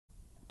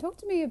Talk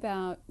to me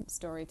about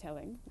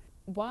storytelling.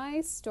 Why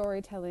is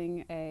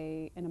storytelling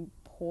an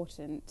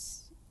important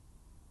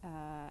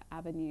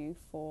avenue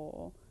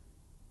for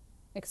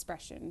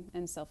expression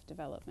and self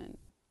development?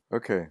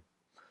 Okay.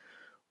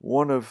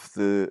 One of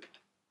the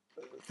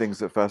things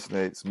that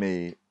fascinates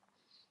me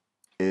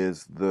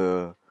is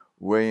the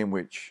way in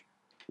which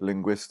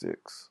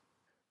linguistics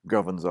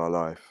governs our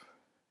life.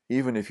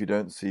 Even if you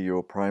don't see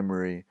your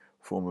primary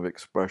form of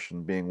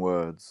expression being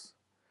words,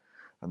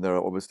 and there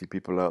are obviously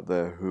people out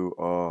there who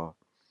are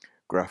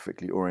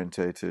graphically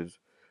orientated,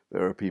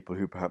 there are people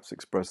who perhaps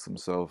express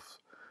themselves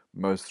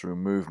most through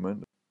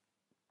movement.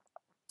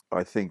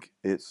 I think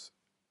it's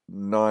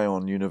nigh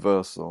on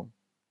universal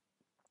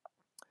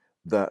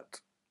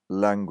that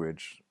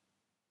language,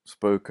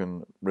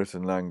 spoken,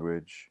 written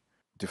language,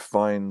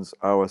 defines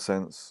our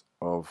sense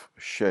of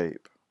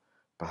shape,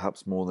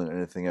 perhaps more than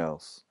anything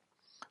else.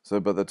 So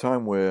by the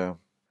time we're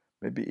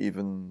maybe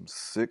even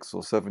 6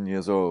 or 7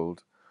 years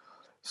old,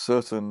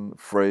 certain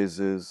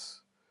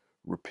phrases,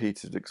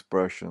 repeated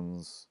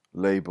expressions,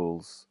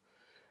 labels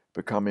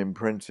become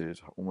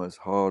imprinted, almost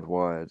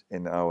hardwired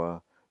in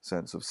our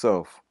sense of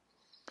self.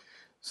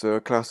 So a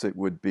classic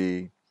would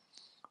be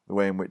the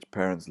way in which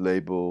parents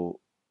label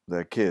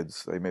their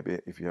kids. They maybe,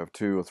 if you have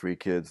 2 or 3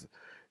 kids,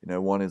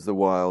 one is the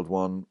wild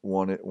one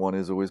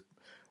is always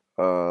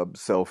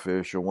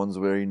selfish, or one's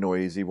very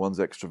noisy, one's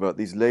extrovert.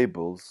 These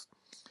labels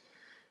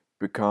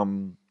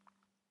become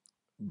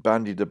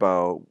bandied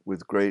about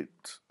with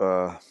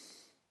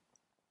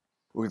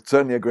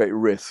certainly a great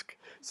risk.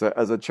 So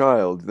as a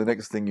child, the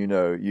next thing you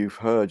know, you've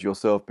heard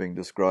yourself being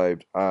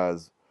described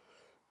as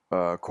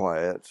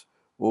quiet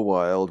or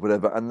wild,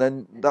 whatever, and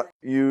then that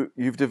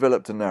you've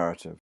developed a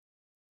narrative,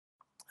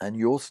 and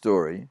your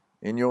story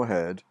in your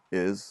head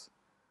is,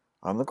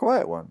 I'm the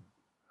quiet one.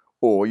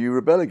 Or you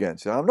rebel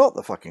against it. I'm not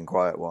the fucking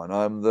quiet one.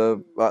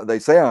 They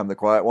say I'm the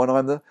quiet one.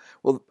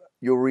 Well,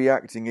 you're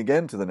reacting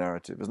again to the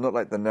narrative. It's not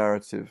like the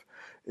narrative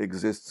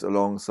exists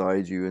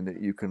alongside you and that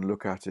you can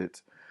look at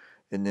it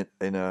in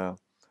a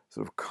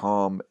sort of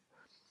calm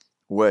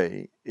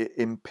way. It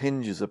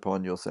impinges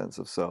upon your sense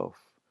of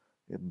self.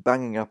 You're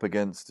banging up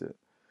against it.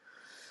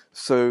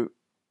 So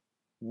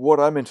what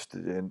I'm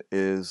interested in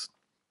is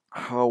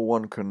how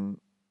one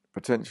can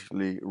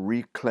potentially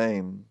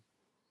reclaim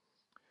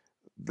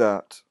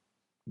that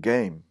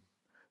game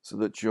so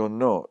that you're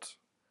not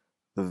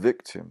the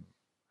victim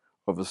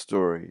of a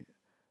story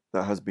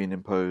that has been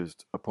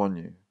imposed upon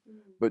you,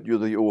 but you're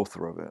the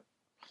author of it.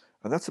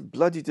 And that's a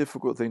bloody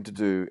difficult thing to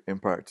do in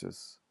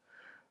practice,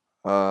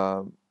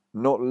 not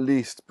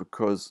least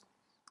because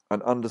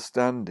an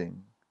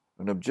understanding,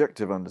 an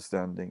objective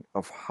understanding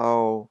of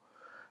how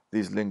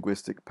these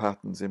linguistic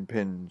patterns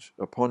impinge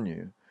upon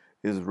you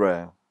is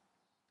rare.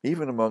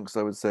 Even amongst,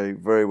 I would say,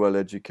 very well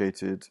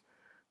educated,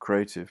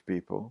 creative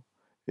people,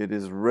 it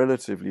is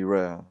relatively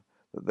rare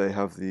that they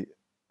have the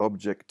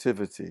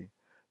objectivity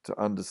to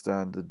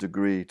understand the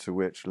degree to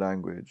which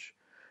language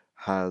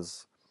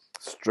has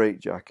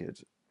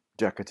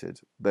jacketed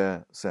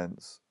their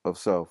sense of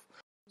self.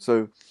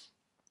 So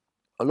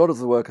a lot of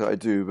the work that I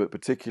do, but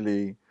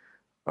particularly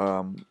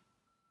um,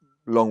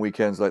 long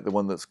weekends like the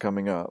one that's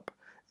coming up,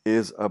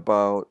 is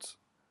about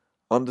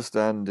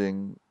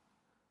understanding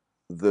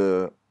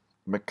the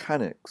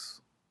mechanics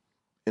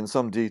in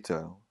some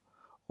detail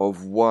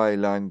of why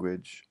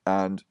language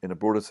and, in a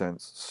broader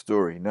sense,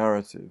 story,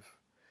 narrative,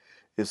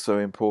 is so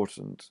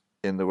important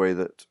in the way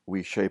that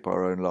we shape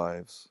our own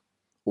lives,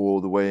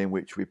 or the way in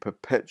which we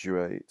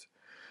perpetuate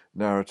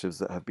narratives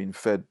that have been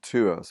fed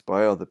to us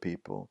by other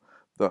people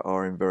that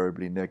are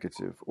invariably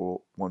negative,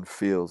 or one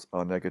feels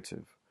are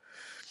negative.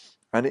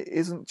 And it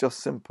isn't just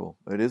simple.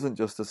 It isn't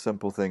just a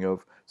simple thing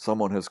of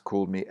someone has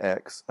called me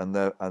X and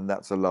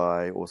that's a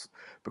lie.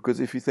 Because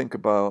if you think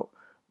about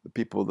the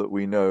people that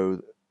we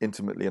know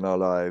intimately in our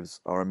lives,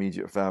 our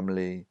immediate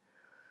family,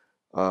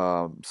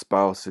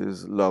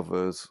 spouses,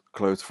 lovers,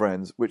 close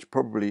friends, which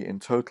probably in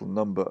total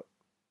number,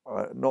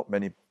 not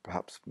many,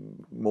 perhaps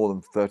more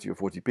than 30 or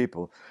 40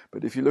 people,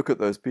 but if you look at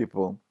those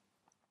people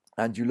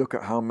and you look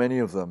at how many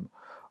of them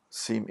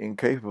seem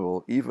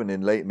incapable, even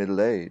in late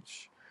middle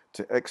age,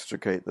 to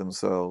extricate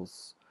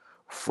themselves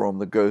from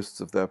the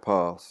ghosts of their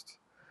past,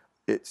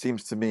 it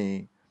seems to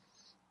me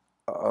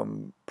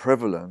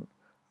prevalent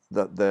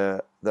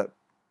that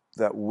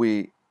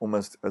we,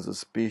 almost as a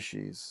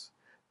species,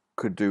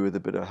 could do with a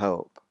bit of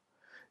help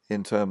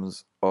in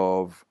terms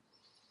of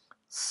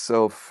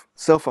self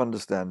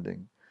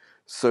understanding,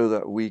 so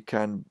that we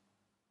can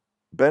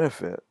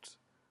benefit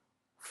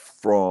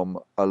from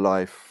a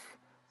life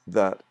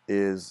that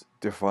is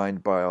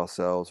defined by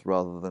ourselves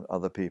rather than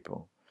other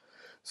people.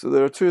 So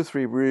there are 2 or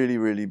 3 really,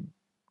 really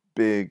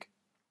big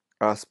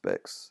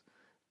aspects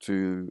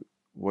to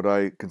what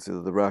I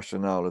consider the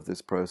rationale of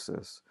this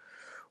process.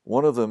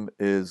 One of them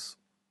is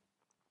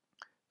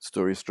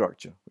story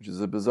structure, which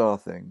is a bizarre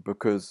thing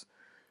because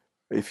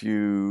if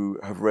you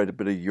have read a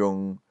bit of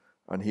Jung,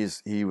 and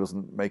he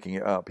wasn't making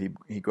it up.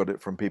 He got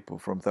it from people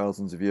from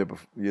thousands of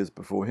years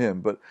before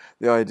him. But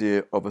the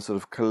idea of a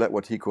sort of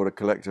what he called a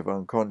collective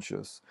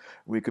unconscious,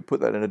 we could put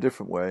that in a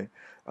different way,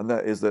 and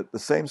that is that the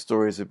same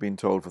stories have been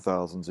told for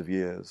thousands of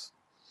years,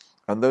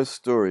 and those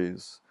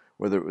stories,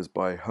 whether it was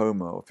by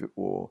Homer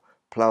or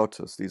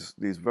Plautus,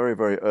 these very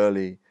very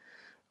early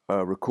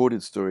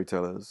recorded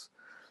storytellers,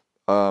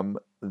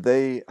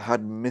 they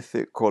had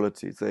mythic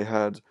qualities. They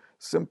had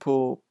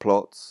simple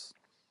plots.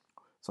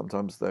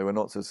 Sometimes they were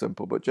not so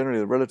simple, but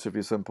generally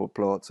relatively simple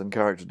plots and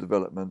character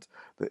development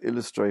that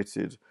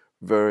illustrated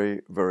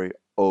very, very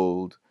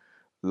old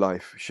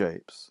life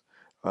shapes.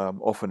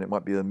 Often it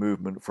might be a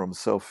movement from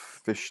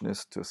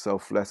selfishness to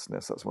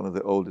selflessness. That's one of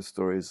the oldest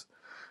stories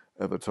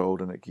ever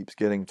told, and it keeps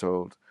getting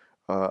told.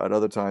 At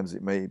other times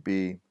it may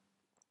be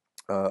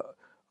uh,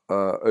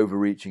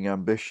 overreaching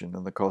ambition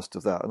and the cost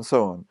of that, and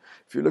so on.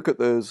 If you look at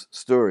those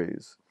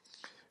stories,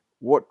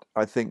 what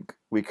I think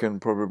we can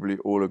probably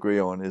all agree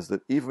on is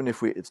that even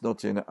if it's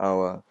not in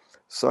our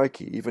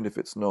psyche, even if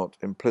it's not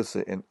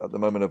implicit at the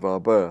moment of our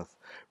birth,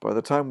 by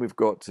the time we've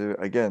got to,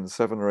 again,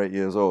 7 or 8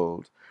 years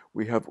old,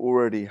 we have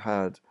already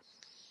had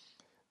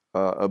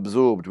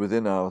absorbed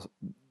within our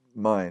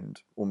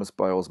mind, almost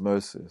by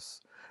osmosis,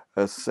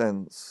 a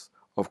sense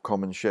of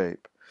common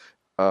shape.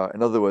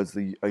 In other words,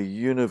 a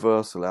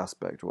universal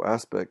aspect, or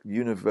aspect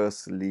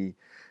universally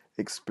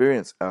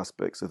experienced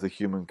aspects of the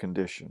human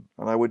condition.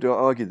 And I would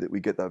argue that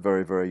we get that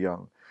very, very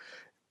young.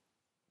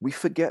 We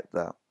forget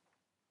that.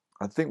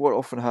 I think what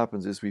often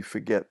happens is we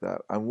forget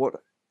that. And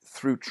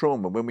through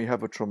trauma, when we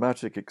have a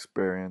traumatic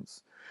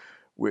experience,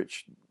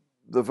 which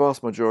the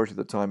vast majority of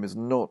the time is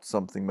not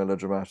something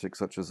melodramatic,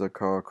 such as a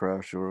car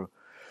crash or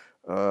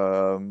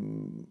a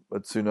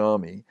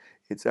tsunami,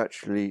 it's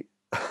actually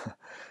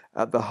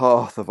at the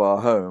hearth of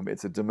our home.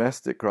 It's a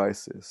domestic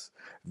crisis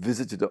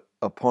visited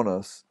upon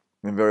us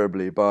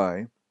invariably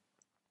by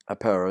a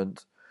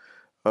parent,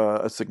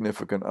 a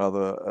significant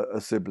other, a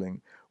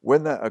sibling.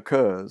 When that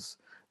occurs,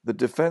 the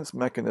defense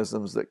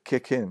mechanisms that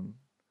kick in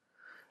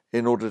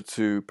order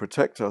to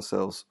protect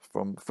ourselves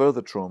from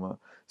further trauma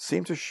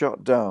seem to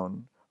shut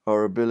down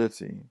our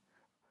ability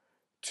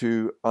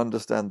to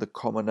understand the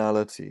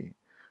commonality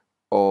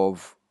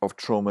of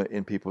trauma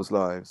in people's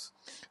lives.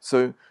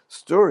 So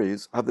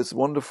stories have this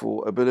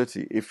wonderful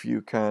ability, if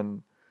you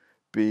can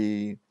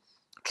be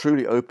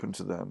truly open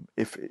to them,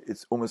 if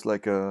it's almost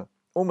like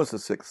almost a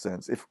sixth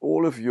sense, if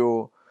all of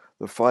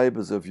the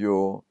fibers of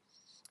your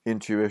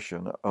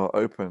intuition are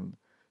open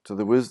to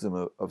the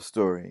wisdom of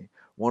story,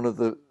 one of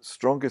the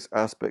strongest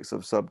aspects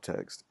of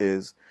subtext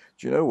is,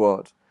 do you know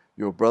what?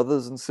 Your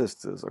brothers and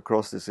sisters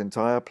across this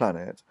entire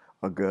planet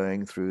are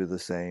going through the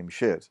same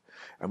shit.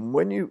 And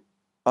when you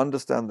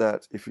understand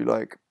that, if you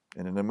like,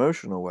 in an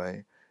emotional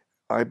way,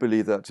 I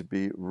believe that to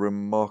be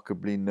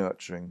remarkably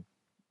nurturing.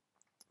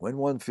 When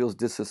one feels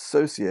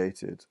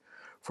disassociated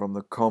from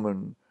the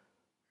common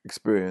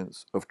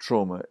experience of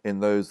trauma in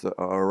those that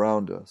are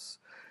around us,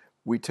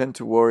 we tend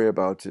to worry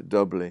about it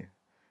doubly.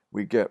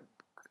 We get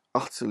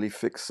utterly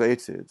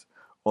fixated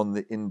on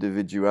the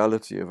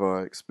individuality of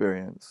our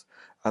experience,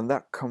 and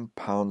that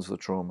compounds the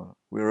trauma.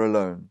 We're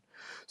alone.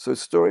 So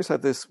stories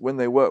have this, when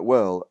they work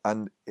well,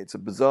 and it's a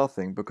bizarre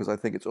thing because I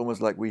think it's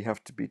almost like we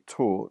have to be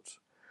taught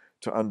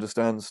to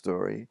understand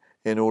story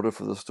in order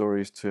for the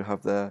stories to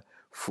have their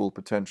full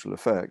potential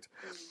effect.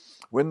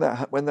 When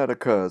that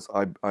occurs,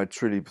 I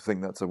truly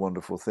think that's a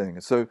wonderful thing.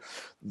 So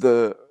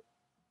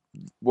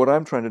what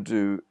I'm trying to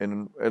do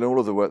in all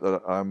of the work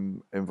that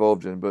I'm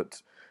involved in,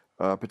 but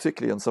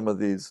particularly on some of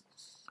these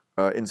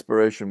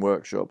inspiration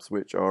workshops,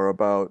 which are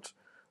about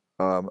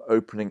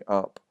opening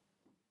up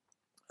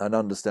an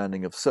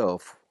understanding of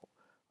self,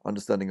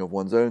 understanding of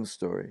one's own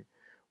story.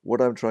 What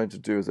I'm trying to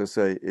do, as I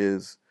say,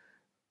 is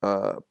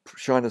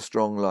shine a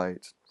strong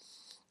light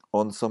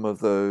on some of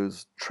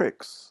those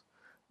tricks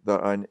that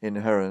are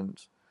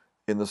inherent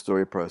in the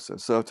story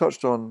process. So I've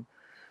touched on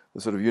the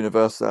sort of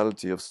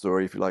universality of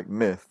story, if you like,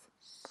 myth.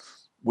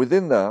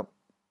 Within that,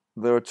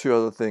 there are two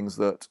other things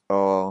that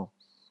are,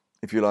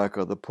 if you like,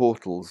 are the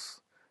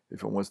portals,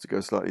 if one wants to go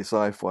slightly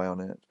sci-fi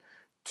on it,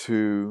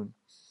 to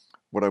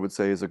what I would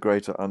say is a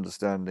greater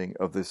understanding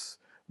of this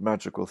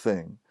magical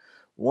thing.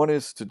 One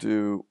is to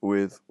do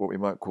with what we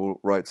might call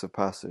rites of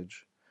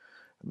passage.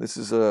 And this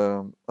is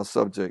a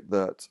subject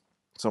that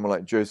someone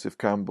like Joseph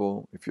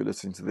Campbell, if you're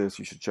listening to this,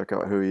 you should check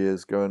out who he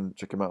is. Go and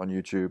check him out on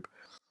YouTube.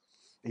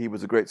 He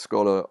was a great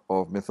scholar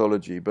of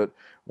mythology, but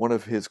one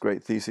of his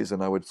great theses,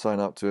 and I would sign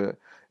up to it,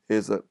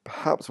 is that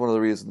perhaps one of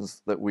the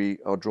reasons that we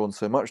are drawn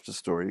so much to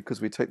story,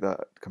 because we take that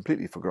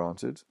completely for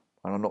granted,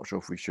 and I'm not sure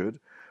if we should.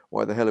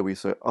 Why the hell are we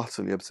so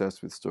utterly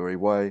obsessed with story?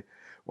 Why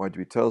do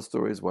we tell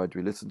stories? Why do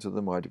we listen to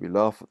them? Why do we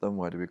laugh at them?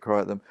 Why do we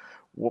cry at them?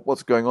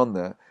 What's going on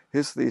there?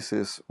 His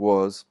thesis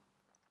was,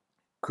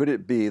 could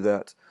it be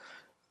that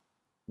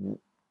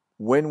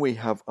when we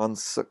have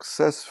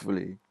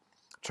unsuccessfully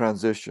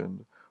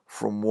transitioned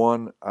from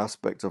one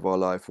aspect of our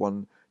life,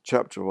 one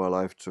chapter of our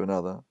life to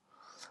another,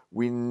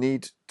 we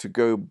need to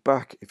go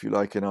back, if you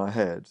like, in our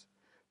head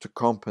to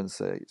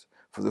compensate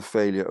for the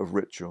failure of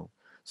ritual.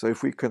 So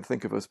if we can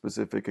think of a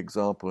specific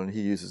example, and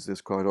he uses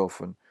this quite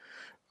often,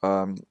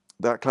 um,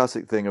 that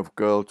classic thing of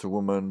girl to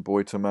woman,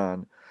 boy to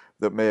man,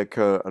 that may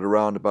occur at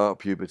around about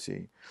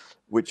puberty,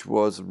 which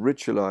was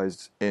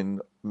ritualized in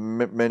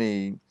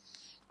many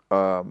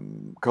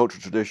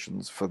cultural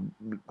traditions for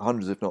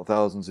hundreds, if not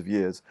thousands, of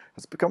years,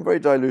 has become very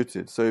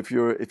diluted. So if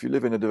you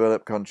live in a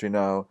developed country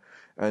now,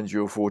 and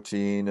you're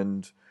 14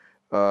 and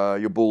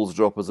your balls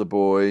drop as a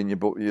boy and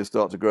you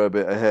start to grow a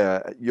bit of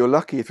hair, you're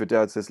lucky if your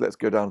dad says, "Let's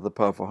go down to the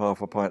pub for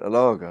half a pint of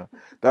lager."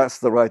 That's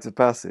the rite of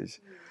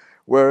passage.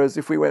 Whereas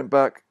if we went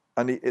back,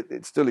 and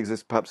it still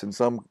exists perhaps in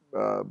some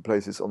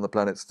places on the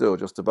planet still,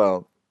 just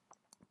about,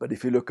 but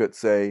if you look at,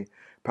 say,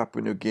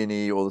 Papua New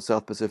Guinea or the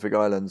South Pacific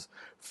Islands,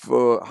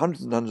 for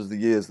hundreds and hundreds of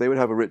years, they would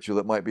have a ritual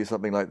that might be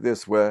something like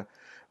this, where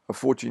a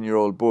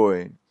 14-year-old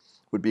boy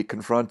would be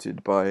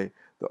confronted by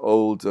the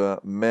older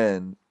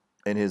men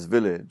in his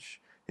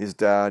village, his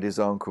dad, his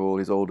uncle,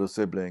 his older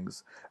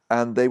siblings,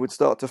 and they would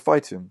start to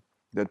fight him.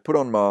 They'd put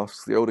on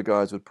masks, the older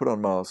guys would put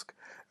on masks,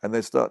 and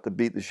they'd start to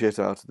beat the shit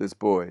out of this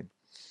boy.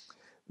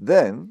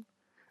 Then,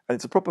 and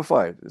it's a proper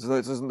fight.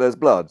 There's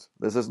blood.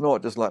 This is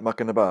not just like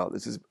mucking about.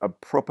 This is a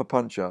proper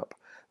punch-up.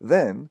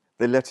 Then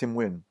they let him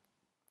win.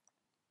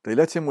 They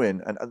let him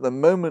win, and at the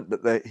moment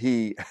that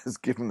he has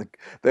given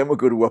them a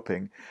good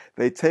whooping,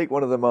 they take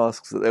one of the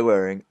masks that they're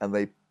wearing and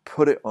they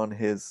put it on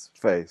his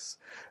face.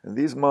 And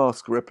these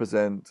masks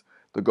represent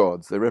the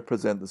gods. They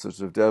represent the sort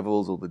of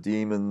devils or the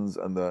demons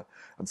and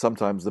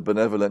sometimes the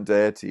benevolent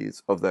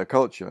deities of their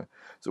culture.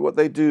 So what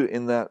they do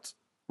in that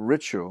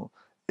ritual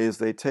is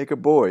they take a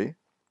boy,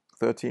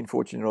 13,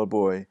 14-year-old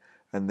boy,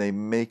 and they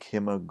make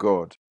him a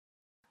god.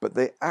 But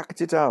they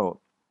act it out.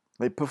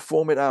 They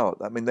perform it out.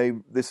 I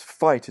mean, this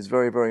fight is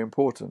very, very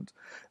important.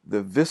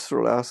 The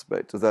visceral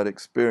aspect of that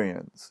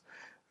experience,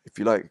 if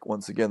you like,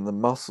 once again, the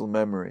muscle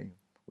memory.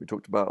 We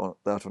talked about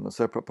that on a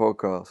separate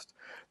podcast.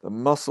 The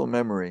muscle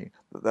memory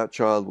that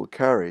child will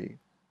carry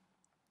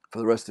for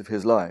the rest of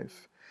his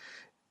life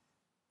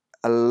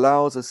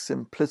allows a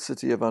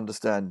simplicity of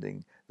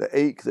understanding. The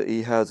ache that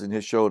he has in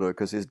his shoulder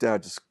because his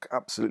dad just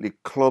absolutely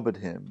clobbered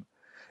him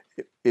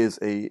is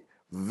a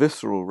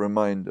visceral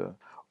reminder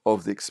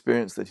of the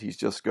experience that he's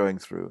just going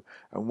through.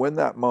 And when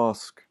that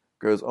mask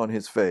goes on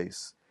his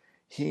face,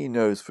 he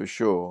knows for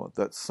sure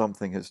that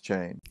something has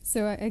changed.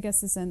 So I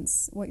guess, in a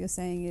sense, what you're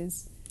saying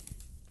is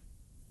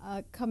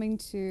coming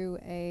to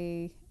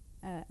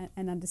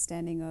an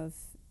understanding of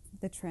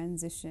the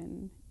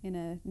transition in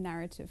a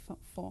narrative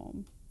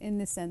form. In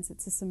this sense,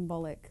 it's a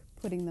symbolic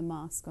putting the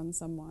mask on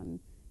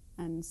someone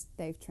and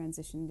they've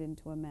transitioned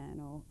into a man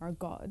or a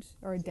god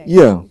or a deity.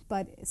 Yeah.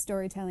 But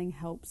storytelling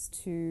helps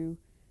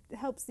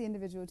the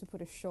individual to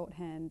put a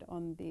shorthand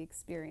on the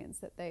experience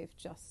that they've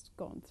just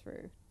gone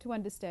through, to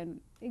understand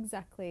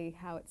exactly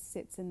how it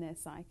sits in their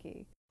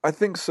psyche. I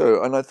think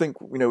so, and I think,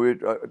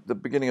 at the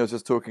beginning I was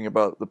just talking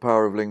about the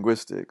power of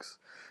linguistics,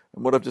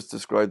 and what I've just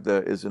described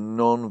there is a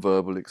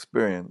non-verbal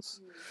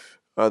experience.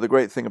 The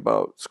great thing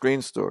about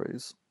screen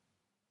stories,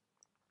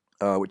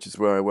 which is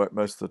where I work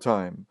most of the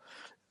time,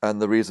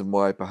 and the reason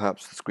why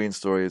perhaps the screen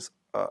stories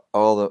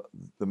are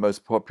the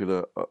most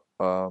popular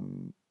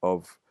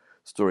of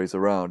stories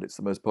around, it's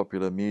the most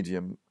popular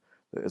medium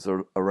that is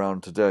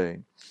around today,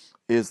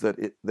 is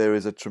that there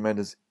is a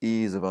tremendous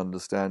ease of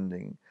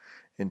understanding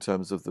in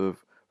terms of the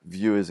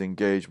viewer's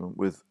engagement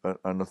with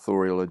an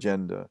authorial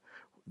agenda.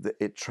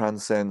 It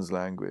transcends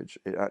language.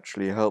 It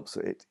actually helps.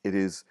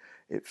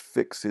 It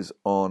fixes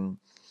on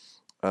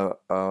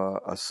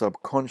a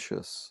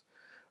subconscious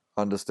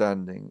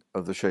understanding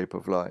of the shape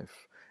of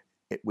life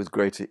with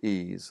greater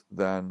ease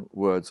than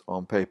words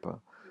on paper.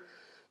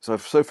 So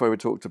far we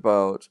talked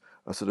about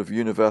a sort of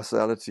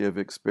universality of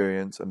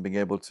experience and being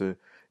able to,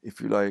 if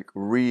you like,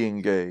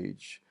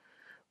 re-engage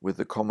with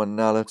the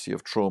commonality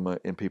of trauma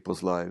in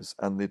people's lives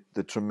and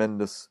the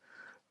tremendous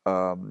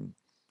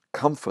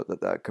comfort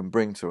that can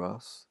bring to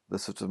us, the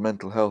sort of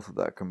mental health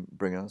that can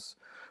bring us.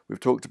 We've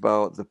talked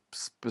about the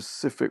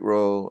specific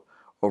role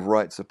of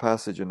rites of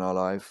passage in our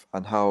life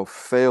and how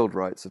failed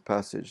rites of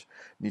passage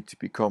need to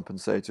be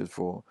compensated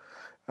for.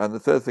 And the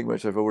third thing,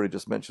 which I've already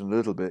just mentioned a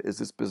little bit, is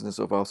this business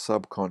of our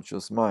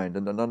subconscious mind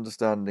and an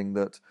understanding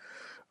that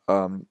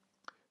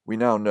we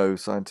now know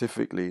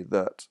scientifically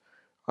that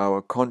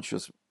our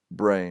conscious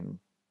brain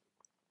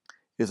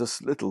is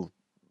a little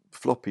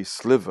floppy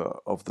sliver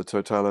of the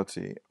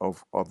totality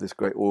of this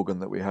great organ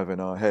that we have in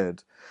our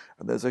head.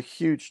 And there's a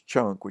huge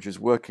chunk which is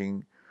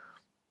working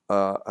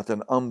at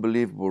an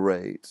unbelievable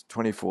rate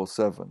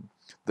 24/7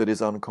 that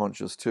is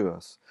unconscious to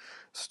us.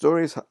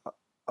 Stories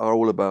are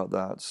all about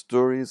that.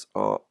 Stories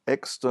are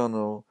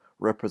external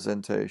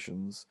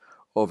representations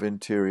of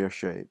interior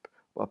shape.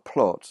 A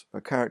plot,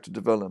 a character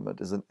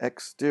development, is an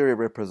exterior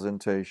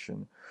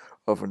representation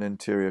of an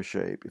interior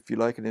shape, if you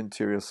like, an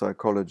interior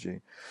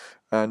psychology.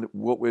 And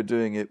what we're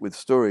doing it with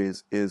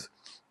stories is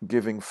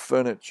giving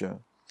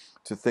furniture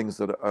to things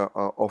that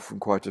are often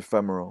quite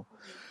ephemeral.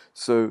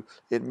 So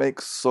it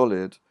makes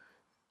solid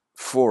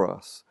for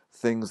us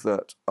things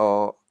that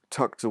are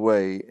tucked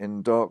away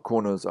in dark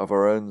corners of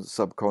our own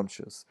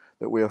subconscious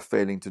that we are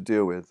failing to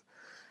deal with.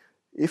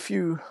 If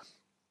you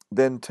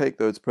then take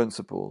those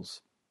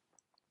principles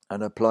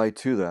and apply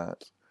to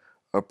that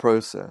a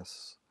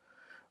process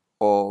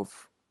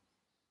of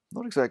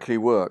not exactly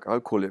work, I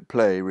would call it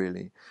play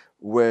really,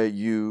 where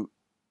you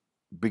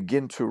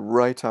begin to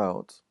write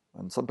out,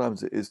 and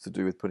sometimes it is to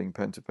do with putting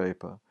pen to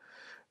paper,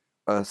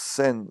 a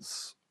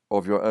sense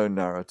of your own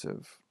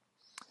narrative.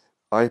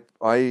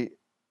 I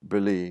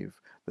believe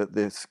that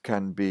this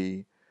can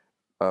be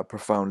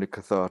profoundly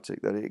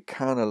cathartic, that it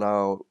can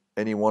allow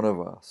any one of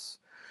us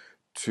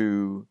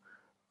to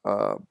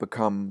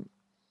become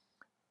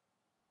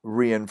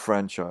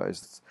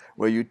re-enfranchised,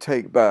 where you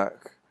take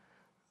back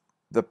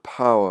the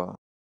power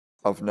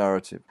of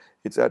narrative.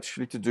 It's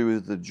actually to do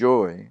with the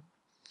joy,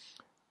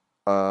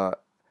 uh,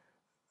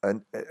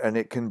 and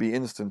it can be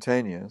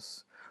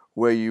instantaneous,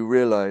 where you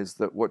realize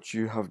that what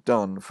you have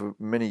done for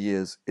many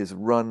years is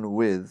run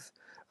with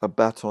a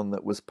baton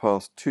that was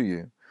passed to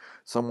you.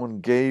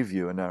 Someone gave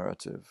you a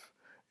narrative.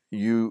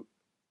 You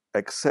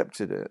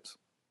accepted it.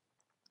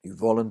 You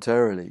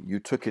voluntarily, you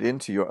took it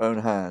into your own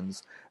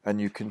hands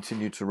and you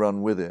continue to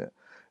run with it.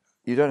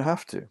 You don't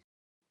have to.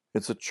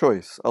 It's a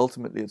choice.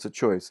 Ultimately, it's a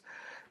choice.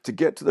 To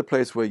get to the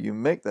place where you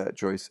make that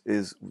choice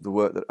is the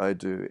work that I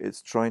do.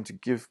 It's trying to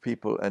give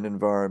people an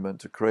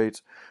environment to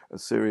create a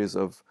series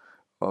of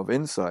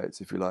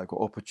insights, if you like,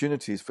 or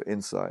opportunities for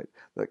insight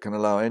that can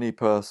allow any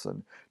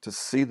person to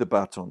see the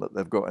baton that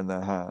they've got in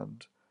their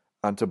hand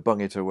and to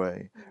bung it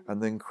away.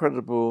 And the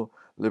incredible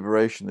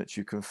liberation that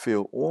you can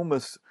feel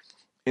almost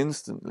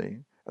instantly,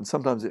 and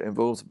sometimes it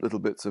involves little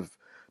bits of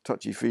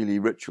touchy-feely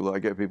ritual that I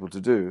get people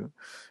to do,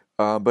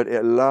 but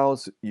it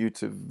allows you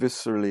to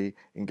viscerally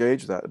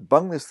engage that,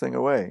 bung this thing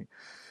away,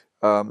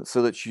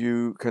 so that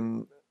you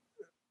can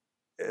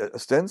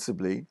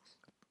ostensibly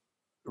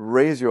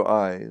raise your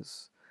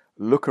eyes,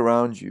 look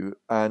around you,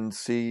 and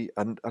see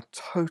a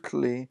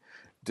totally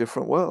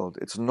different world.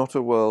 It's not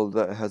a world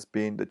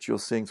that you're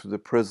seeing through the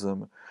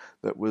prism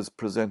that was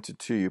presented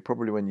to you,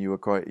 probably when you were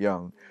quite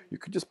young. You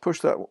could just push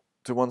that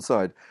to one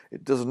side.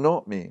 It does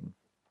not mean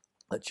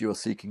that you are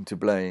seeking to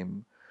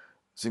blame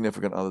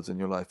significant others in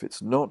your life.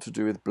 It's not to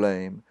do with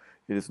blame.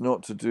 It is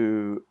not to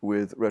do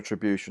with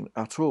retribution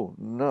at all.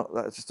 No,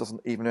 that just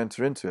doesn't even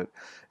enter into it.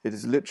 It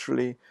is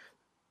literally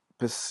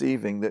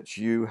perceiving that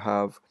you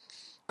have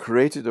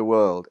created a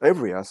world,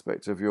 every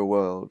aspect of your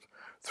world,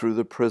 through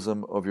the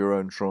prism of your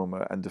own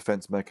trauma and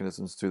defense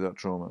mechanisms to that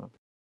trauma.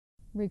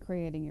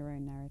 Recreating your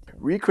own narrative.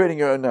 Recreating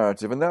your own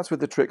narrative, and that's where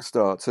the trick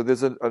starts. So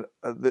there's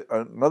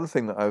another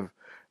thing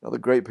another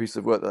great piece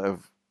of work that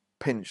I've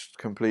pinched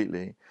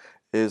completely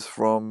is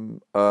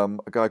from a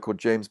guy called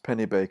James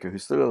Pennebaker,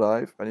 who's still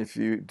alive. And if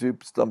you do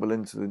stumble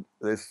into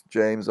this,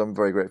 James, I'm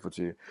very grateful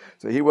to you.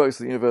 So he works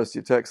at the University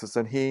of Texas,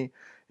 and he,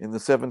 in the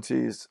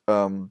 70s,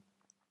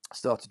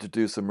 started to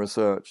do some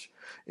research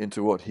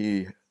into what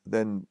he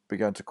then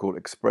began to call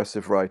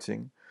expressive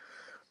writing.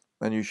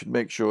 And you should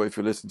make sure, if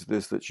you're listening to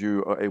this, that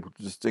you are able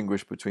to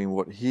distinguish between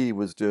what he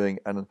was doing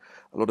and a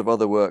lot of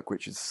other work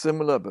which is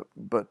similar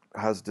but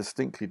has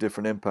distinctly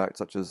different impacts,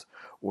 such as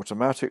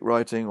automatic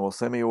writing or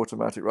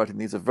semi-automatic writing.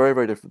 These are very,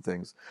 very different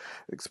things.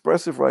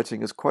 Expressive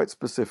writing is quite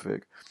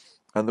specific,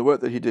 and the work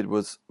that he did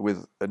was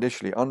with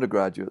initially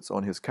undergraduates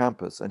on his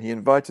campus, and he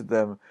invited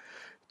them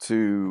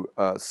to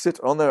sit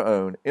on their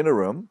own in a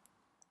room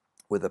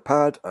with a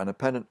pad and a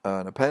pen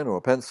or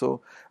a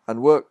pencil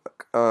and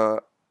work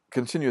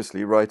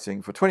continuously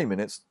writing for 20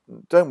 minutes.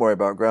 Don't worry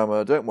about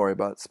grammar, don't worry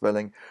about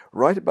spelling.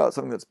 Write about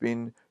something that's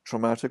been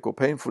traumatic or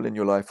painful in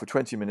your life for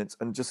 20 minutes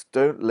and just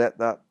don't let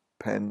that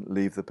pen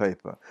leave the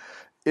paper.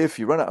 If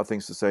you run out of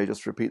things to say,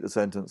 just repeat the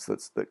sentence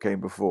that came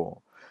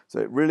before. So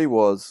it really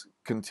was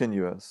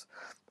continuous.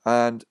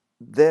 And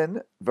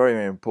then, very,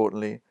 very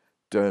importantly,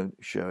 don't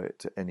show it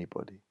to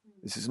anybody.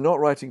 This is not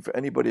writing for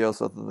anybody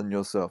else other than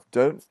yourself.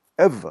 Don't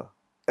ever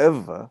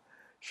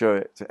show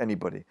it to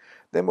anybody.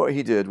 Then what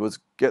he did was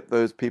get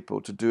those people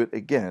to do it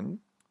again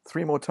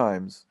 3 more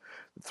times,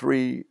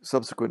 3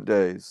 subsequent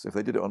days. If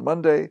they did it on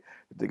Monday,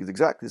 they did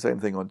exactly the same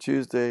thing on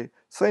Tuesday,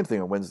 same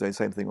thing on Wednesday,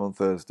 same thing on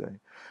Thursday.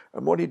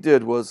 And what he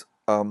did was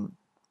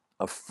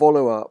a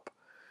follow-up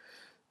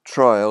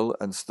trial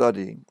and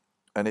study,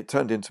 and it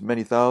turned into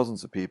many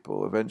thousands of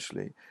people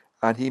eventually.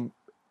 And he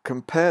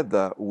compared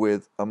that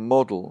with a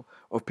model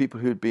of people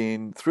who'd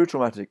been through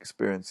traumatic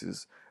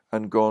experiences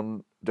and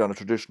gone down a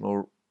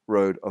traditional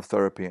road of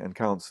therapy and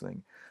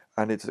counseling.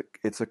 And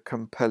it's a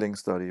compelling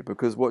study,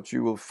 because what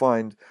you will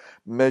find,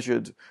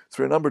 measured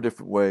through a number of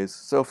different ways: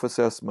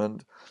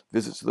 self-assessment,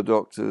 visits to the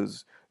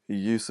doctors,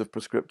 use of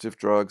prescriptive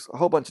drugs, a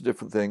whole bunch of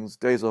different things,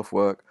 days off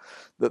work,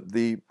 that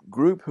the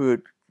group who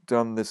had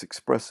done this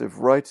expressive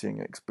writing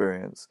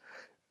experience,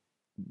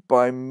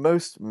 by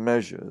most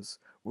measures,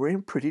 were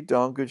in pretty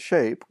darn good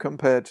shape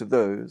compared to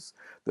those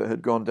that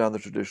had gone down the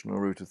traditional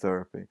route of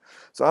therapy.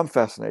 So I'm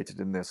fascinated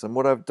in this, and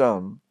what I've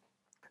done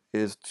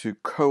is to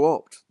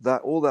co-opt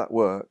all that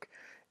work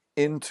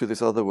into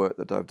this other work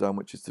that I've done,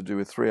 which is to do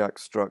with 3-act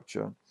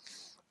structure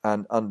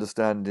and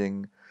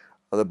understanding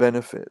the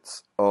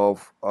benefits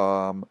of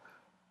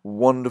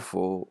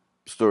wonderful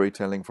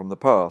storytelling from the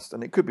past.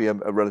 And it could be a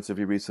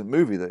relatively recent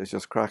movie that is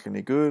just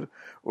crackingly good,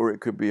 or it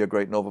could be a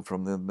great novel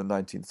from the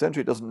 19th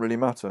century. It doesn't really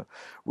matter.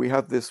 We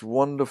have this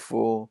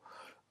wonderful,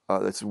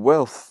 this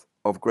wealth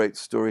of great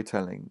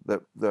storytelling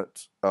that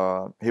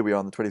here we are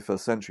in the 21st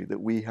century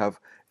that we have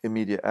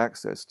immediate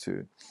access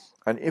to.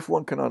 And if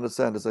one can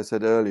understand, as I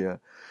said earlier,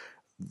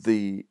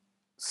 the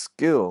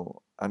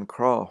skill and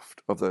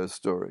craft of those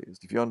stories,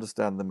 if you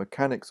understand the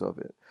mechanics of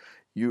it,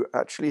 you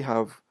actually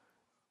have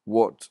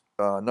what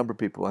a number of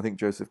people, I think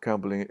Joseph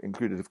Campbell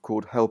included, have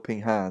called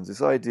helping hands.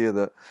 This idea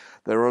that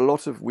there are a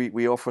lot of,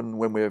 we often,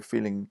 when we're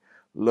feeling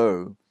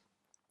low,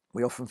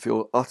 we often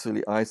feel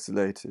utterly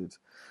isolated.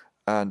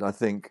 And I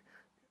think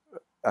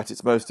at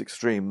its most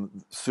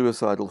extreme,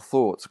 suicidal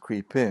thoughts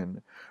creep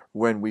in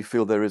when we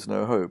feel there is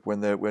no hope,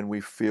 when we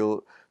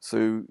feel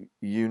so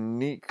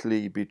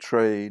uniquely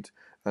betrayed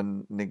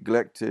and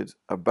neglected,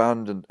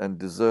 abandoned and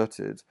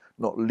deserted,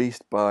 not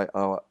least by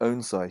our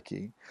own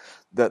psyche,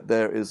 that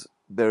there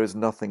is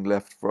nothing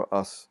left for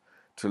us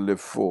to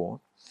live for.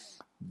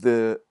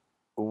 The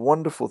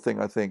wonderful thing,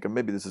 I think, and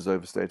maybe this is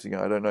overstating it,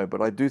 I don't know,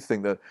 but I do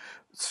think that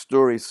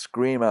stories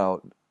scream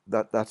out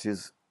that that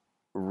is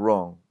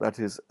wrong. That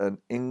is an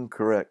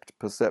incorrect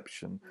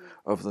perception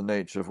of the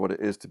nature of what it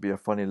is to be a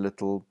funny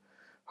little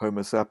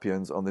Homo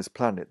sapiens on this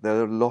planet. There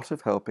are a lot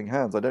of helping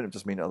hands. I don't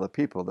just mean other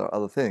people, there are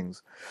other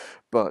things.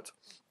 But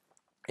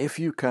if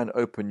you can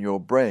open your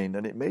brain,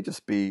 and it may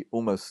just be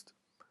almost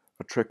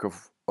a trick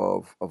of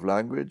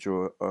language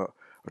or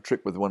a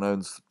trick with one's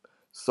own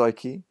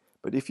psyche,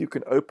 but if you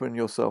can open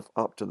yourself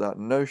up to that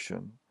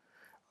notion,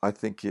 I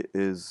think it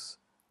is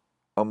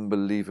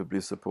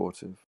unbelievably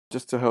supportive.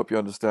 Just to help you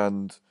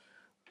understand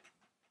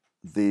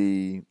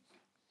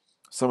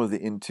some of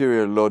the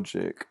interior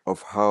logic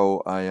of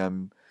how I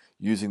am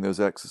using those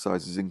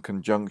exercises in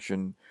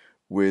conjunction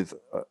with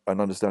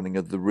an understanding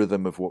of the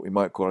rhythm of what we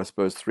might call, I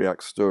suppose,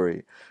 three-act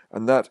story.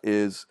 And that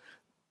is,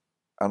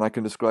 and I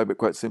can describe it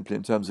quite simply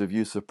in terms of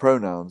use of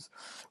pronouns.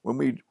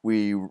 When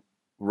we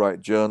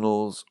write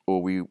journals,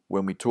 or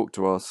when we talk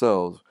to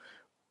ourselves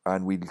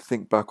and we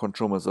think back on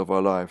traumas of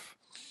our life,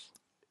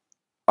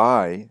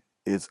 I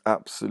is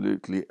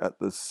absolutely at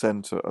the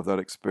center of that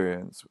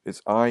experience.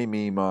 It's I,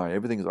 me, my.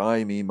 Everything is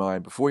I, me, my.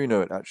 Before you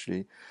know it,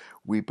 actually,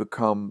 we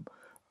drown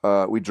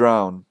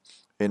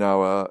in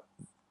our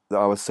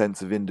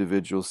sense of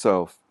individual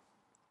self.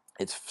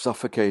 It's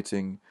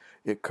suffocating.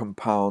 It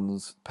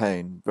compounds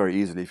pain very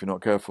easily if you're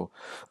not careful.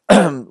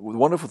 The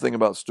wonderful thing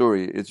about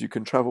story is you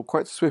can travel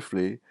quite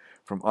swiftly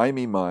from I,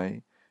 me,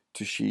 my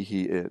to she,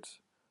 he, it,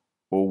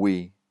 or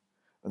we,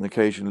 and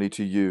occasionally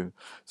to you.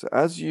 So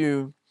as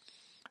you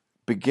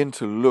begin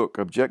to look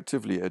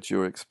objectively at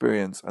your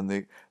experience and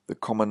the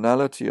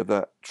commonality of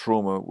that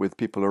trauma with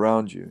people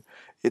around you,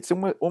 it's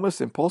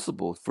almost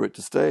impossible for it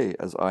to stay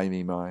as I,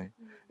 me, my.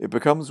 It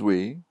becomes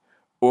we,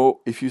 or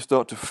if you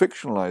start to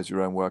fictionalize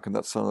your own work, and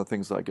that's some of the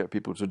things that I get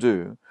people to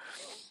do,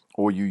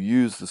 or you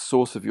use the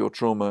source of your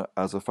trauma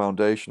as a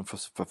foundation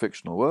for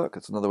fictional work,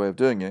 it's another way of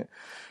doing it,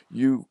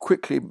 you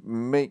quickly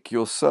make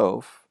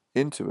yourself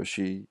into a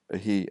she, a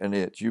he, and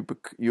it.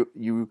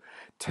 You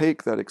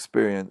take that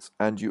experience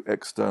and you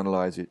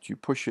externalize it. You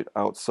push it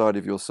outside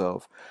of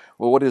yourself.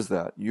 Well, what is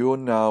that? You're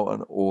now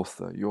an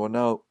author. You are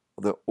now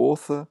the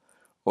author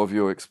of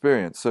your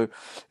experience. So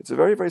it's a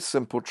very, very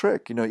simple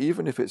trick.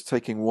 Even if it's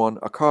taking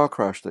a car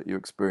crash that you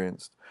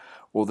experienced,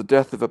 or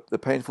the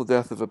painful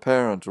death of a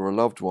parent or a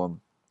loved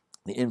one,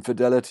 the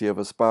infidelity of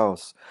a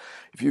spouse.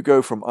 If you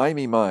go from I,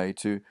 me, my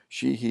to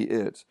she, he,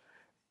 it,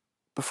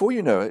 before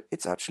you know it,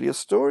 it's actually a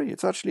story.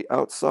 It's actually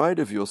outside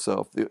of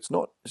yourself. It's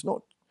not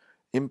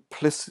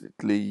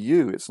implicitly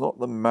you. It's not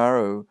the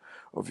marrow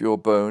of your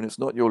bone. It's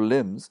not your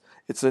limbs.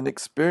 It's an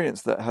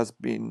experience that has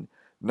been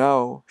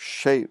now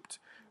shaped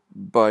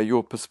by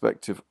your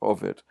perspective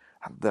of it.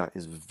 And that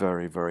is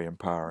very, very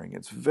empowering.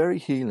 It's very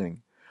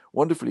healing,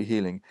 wonderfully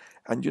healing.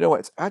 And you know what?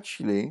 It's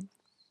actually,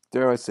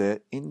 dare I say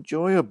it,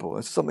 enjoyable.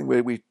 This is something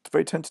where we're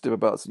very tentative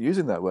about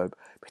using that word,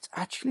 but it's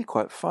actually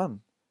quite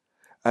fun.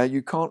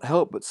 You can't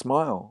help but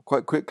smile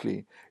quite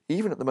quickly,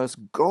 even at the most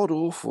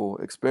god-awful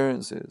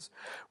experiences.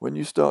 When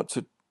you start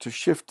to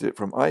shift it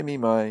from I, me,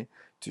 my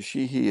to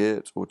she, he,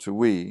 it, or to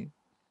we,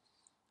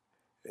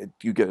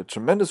 you get a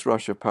tremendous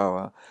rush of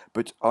power.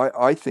 But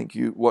I think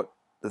the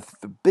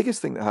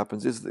biggest thing that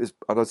happens is, as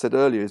I said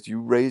earlier, is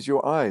you raise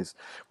your eyes.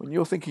 When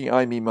you're thinking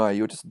I, me, my,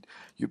 you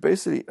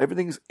basically,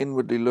 everything's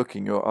inwardly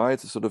looking. Your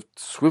eyes are sort of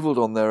swiveled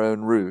on their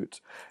own route,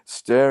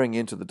 staring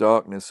into the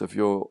darkness of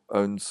your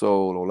own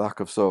soul or lack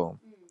of soul.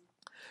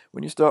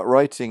 When you start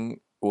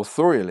writing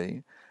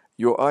authorially,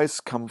 your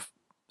eyes come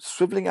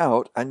swiveling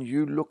out and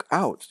you look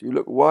out. You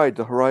look wide.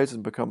 The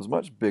horizon becomes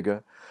much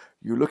bigger.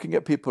 You're looking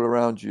at people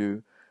around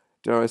you,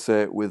 dare I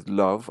say it, with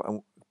love.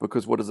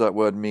 Because what does that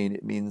word mean?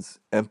 It means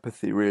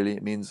empathy, really.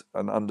 It means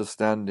an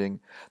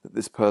understanding that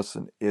this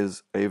person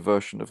is a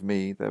version of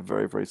me. They're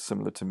very, very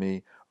similar to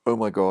me. Oh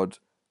my God,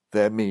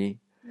 they're me.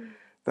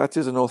 That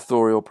is an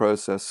authorial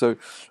process. So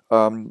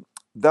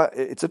that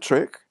it's a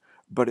trick,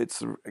 but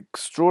it's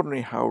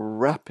extraordinary how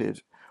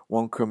rapid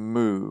one can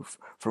move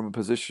from a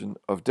position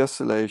of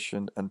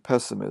desolation and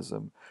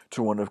pessimism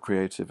to one of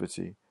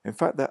creativity. In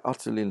fact, they're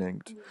utterly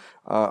linked.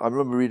 I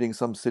remember reading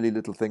some silly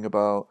little thing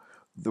about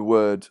the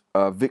word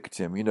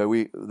victim. You know,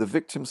 the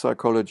victim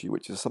psychology,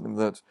 which is something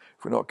that,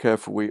 if we're not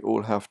careful, we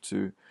all have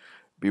to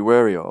be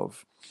wary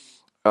of,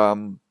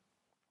 um,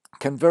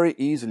 can very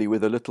easily,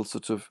 with a little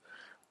sort of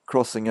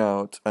crossing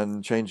out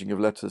and changing of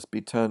letters, be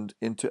turned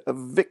into a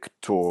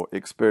victor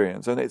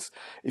experience. And it's,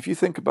 if you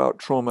think about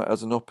trauma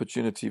as an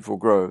opportunity for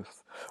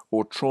growth,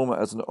 or trauma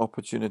as an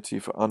opportunity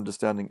for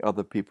understanding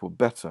other people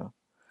better,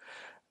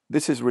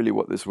 this is really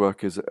what this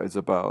work is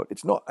about.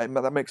 It's not,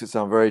 that makes it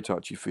sound very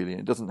touchy-feely.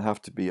 It doesn't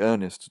have to be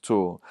earnest at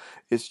all.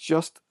 It's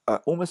just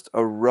almost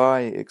a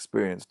wry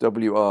experience,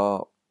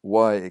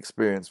 WRY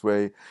experience,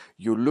 where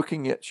you're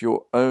looking at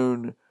your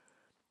own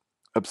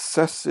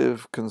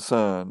obsessive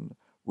concern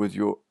with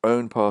your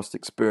own past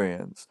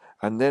experience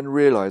and then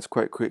realize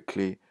quite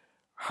quickly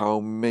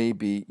how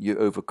maybe you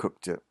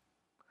overcooked it,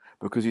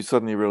 because you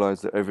suddenly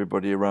realize that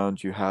everybody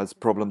around you has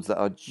problems that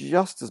are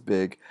just as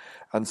big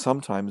and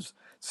sometimes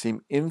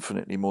seem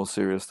infinitely more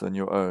serious than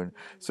your own.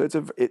 So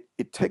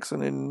it takes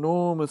an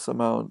enormous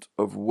amount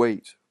of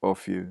weight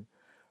off you.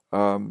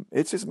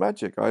 It's just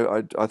magic.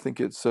 I think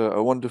it's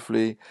a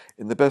wonderfully,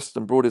 in the best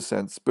and broadest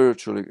sense,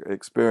 spiritual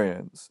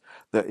experience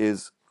that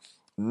is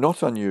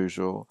not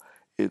unusual.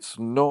 It's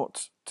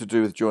not to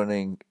do with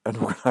joining an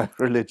organized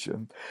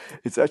religion.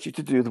 It's actually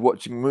to do with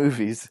watching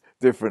movies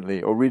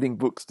differently or reading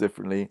books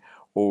differently,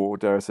 or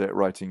dare I say it,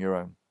 writing your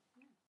own.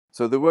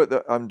 So the work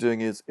that I'm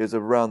doing is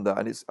around that,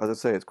 and it's, as I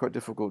say, it's quite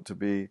difficult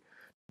to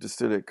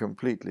distill it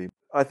completely.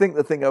 I think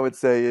the thing I would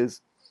say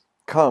is,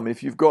 come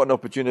if you've got an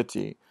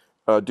opportunity.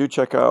 Do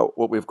check out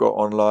what we've got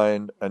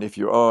online, and if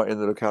you are in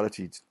the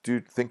locality,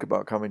 do think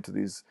about coming to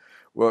these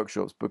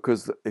workshops,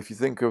 because if you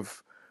think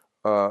of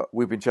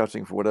we've been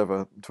chatting for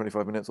whatever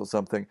 25 minutes or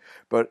something,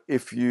 but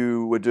if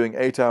you were doing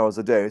 8 hours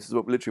a day, this is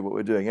literally what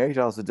we're doing, 8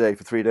 hours a day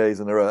for 3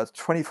 days in a row. That's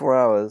 24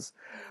 hours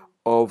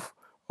of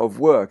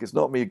work. It's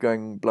not me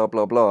going blah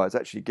blah blah. It's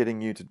actually getting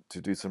you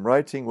to do some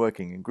writing,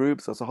 working in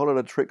groups. That's a whole lot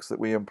of tricks that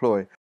we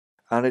employ,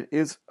 and it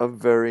is a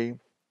very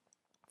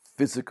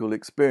physical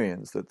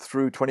experience that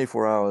through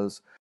 24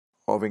 hours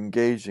of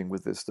engaging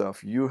with this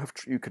stuff, you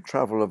can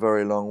travel a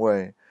very long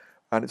way,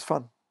 and it's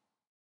fun.